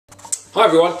Hi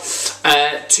everyone,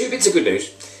 two bits of good news.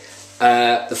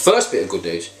 The first bit of good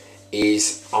news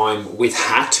is I'm with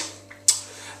Hat.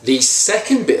 The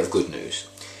second bit of good news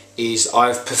is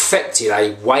I've perfected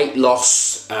a weight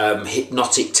loss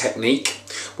hypnotic technique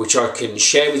which I can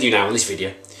share with you now in this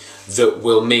video that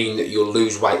will mean that you'll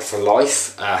lose weight for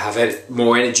life, have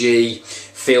more energy,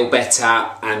 feel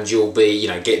better, and you'll be,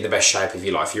 get in the best shape of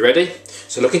your life. You ready?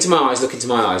 So look into my eyes, look into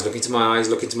my eyes, look into my eyes,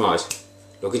 look into my eyes.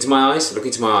 Look into my eyes, look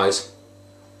into my eyes.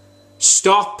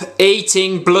 Stop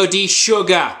eating bloody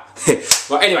sugar.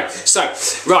 Well, anyway, so,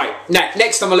 right, now,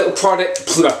 next on my little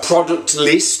product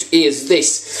list is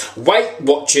this. Weight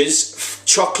Watchers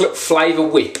chocolate flavour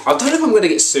whip. I don't know if I'm going to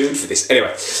get sued for this. Anyway,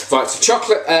 right, so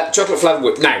chocolate flavour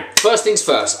whip. Now, first things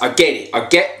first, I get it. I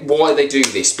get why they do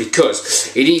this,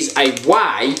 because it is a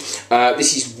way,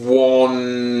 this is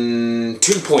 2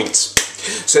 points.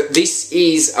 So this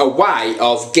is a way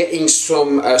of getting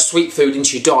some sweet food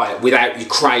into your diet without your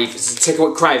take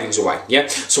away cravings away, yeah?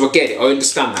 So I get it, I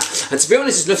understand that. And to be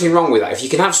honest, there's nothing wrong with that. If you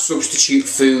can have substitute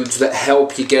foods that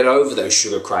help you get over those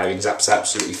sugar cravings, that's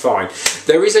absolutely fine.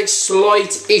 There is a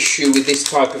slight issue with this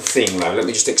type of thing though, let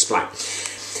me just explain.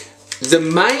 The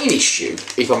main issue,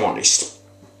 if I'm honest,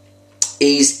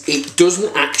 is it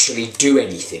doesn't actually do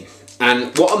anything.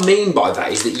 And what I mean by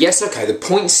that is that, yes, okay, the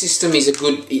point system is it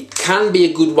can be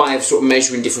a good way of sort of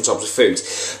measuring different types of foods.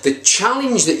 The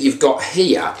challenge that you've got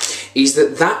here is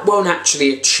that that won't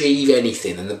actually achieve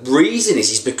anything. And the reason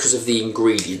is because of the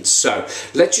ingredients. So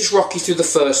let's just rock you through the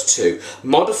first two.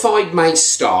 Modified maize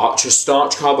starch, or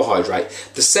starch carbohydrate.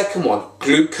 The second one,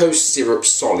 glucose syrup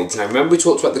solids. Now remember we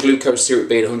talked about the glucose syrup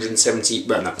being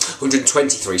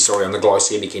 123, sorry, on the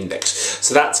glycemic index.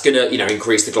 So that's going to,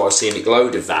 increase the glycemic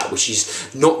load of that, which is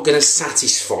not going to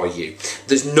satisfy you.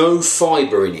 There's no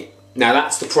fibre in it. Now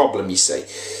that's the problem, you see.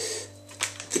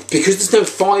 Because there's no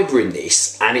fibre in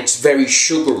this and it's very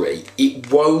sugary,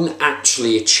 it won't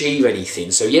actually achieve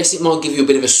anything. So yes, it might give you a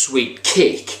bit of a sweet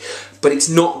kick, but it's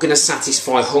not going to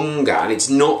satisfy hunger and it's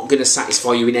not going to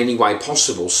satisfy you in any way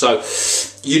possible. So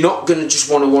you're not going to just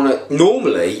want to,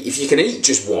 normally, if you can eat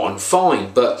just one,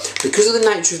 fine. But because of the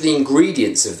nature of the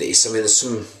ingredients of this, I mean, there's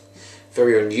some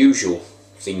very unusual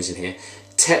things in here.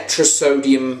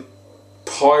 Tetrasodium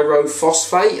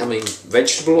pyrophosphate, I mean,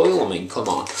 vegetable oil, I mean, come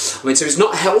on. I mean, so it's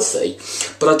not healthy,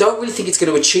 but I don't really think it's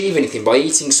going to achieve anything by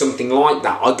eating something like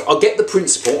that. I get the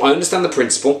principle, I understand the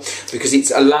principle, because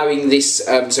it's allowing this,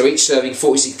 so each serving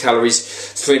 46 calories,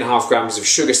 3.5 grams of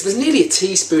sugar, so there's nearly a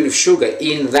teaspoon of sugar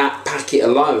in that packet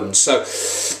alone. So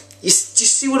do you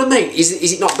see what I mean?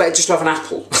 Is it not better just to have an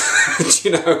apple,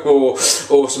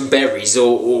 or some berries,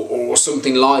 or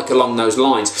something like along those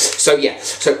lines? So yeah,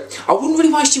 so I wouldn't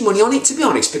really waste your money on it, to be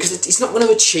honest, because it's not going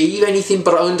to achieve anything,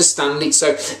 but I understand it. So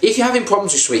if you're having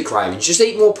problems with sweet cravings, just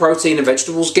eat more protein and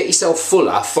vegetables, get yourself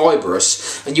fuller,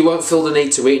 fibrous, and you won't feel the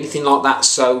need to eat anything like that.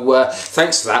 So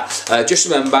thanks for that. Just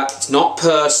remember, it's not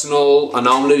personal. I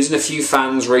know I'm losing a few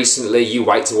fans recently. You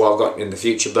wait till what I've got in the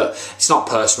future, but it's not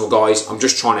personal, guys. I'm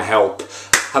just trying to help.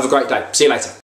 Have a great day. See you later.